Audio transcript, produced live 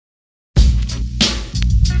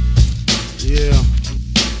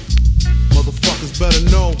better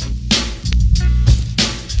know.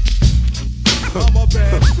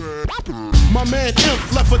 My man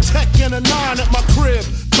Imp left a tech and a 9 at my crib.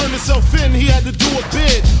 Turned himself in, he had to do a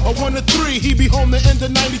bid. A 1 to 3, he be home the end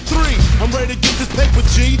of 93. I'm ready to get this paper,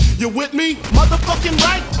 G. You with me? Motherfucking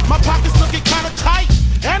right. My pockets looking kinda tight.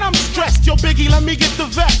 And I'm stressed, yo Biggie, let me get the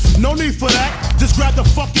vest. No need for that, just grab the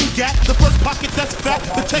fucking gat. The first pocket that's fat,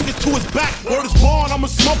 the tank is to his back. Word is born, I'ma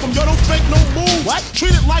smoke him, yo don't fake no move. What?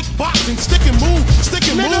 Treat it like boxing, stick and move, stick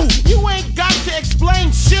and move. You ain't got to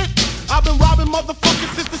explain shit. I've been robbing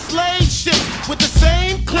motherfuckers since the slave ship. With the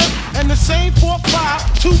same clip and the same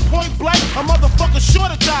 4-5, 2 point blank, a motherfucker sure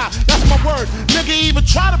to die. That's my word, nigga even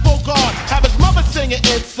try to bogart. Have his mother singing,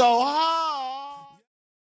 it's so hard.